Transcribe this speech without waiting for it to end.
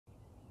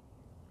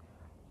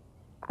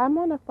I'm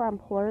on the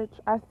front porch.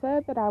 I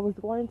said that I was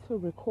going to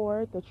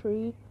record the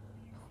tree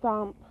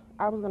stomp.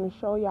 I was going to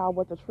show y'all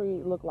what the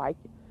tree looked like.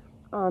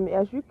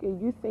 As you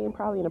seen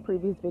probably in a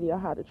previous video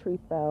how the tree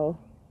fell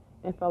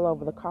and fell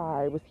over the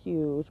car. It was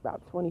huge,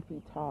 about 20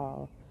 feet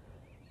tall.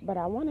 But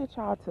I wanted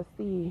y'all to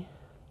see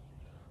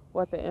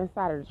what the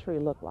inside of the tree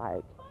looked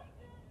like.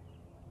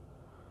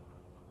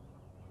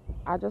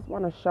 I just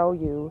want to show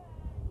you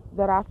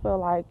that I feel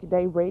like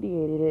they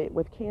radiated it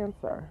with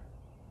cancer.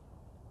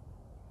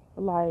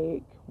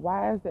 Like,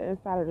 why is the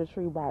inside of the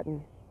tree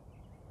rotten?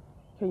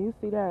 Can you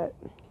see that?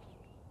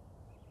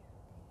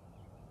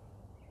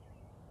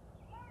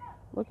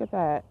 Look at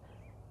that.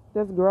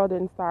 This girl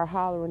didn't start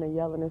hollering and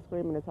yelling and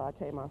screaming until I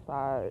came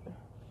outside.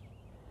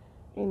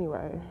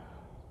 Anyway,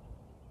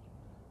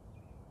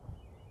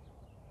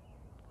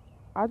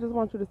 I just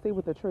want you to see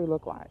what the tree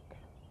looked like.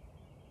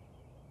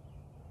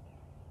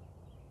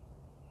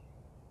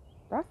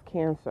 That's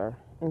cancer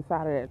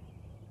inside of it.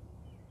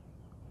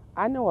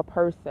 I know a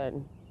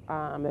person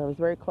that was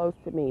very close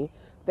to me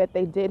that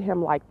they did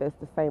him like this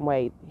the same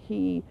way.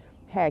 He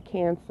had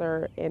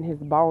cancer in his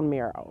bone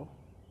marrow.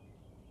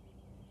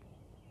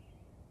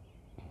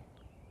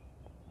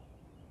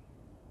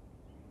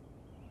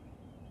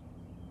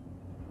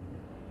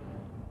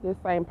 This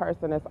same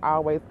person that's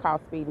always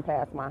caught speeding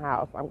past my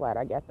house. I'm glad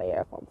I got their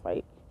ass on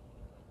tape.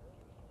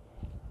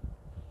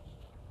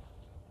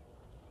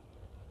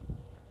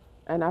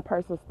 And that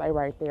person stay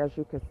right there, as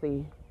you can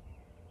see.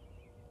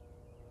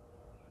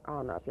 I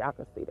don't know if y'all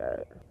can see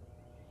that.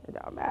 It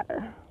don't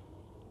matter.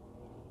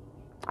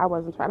 I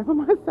wasn't trying to put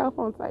myself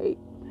on tape.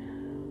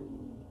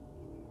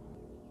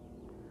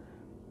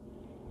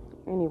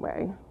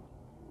 Anyway,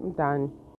 I'm done.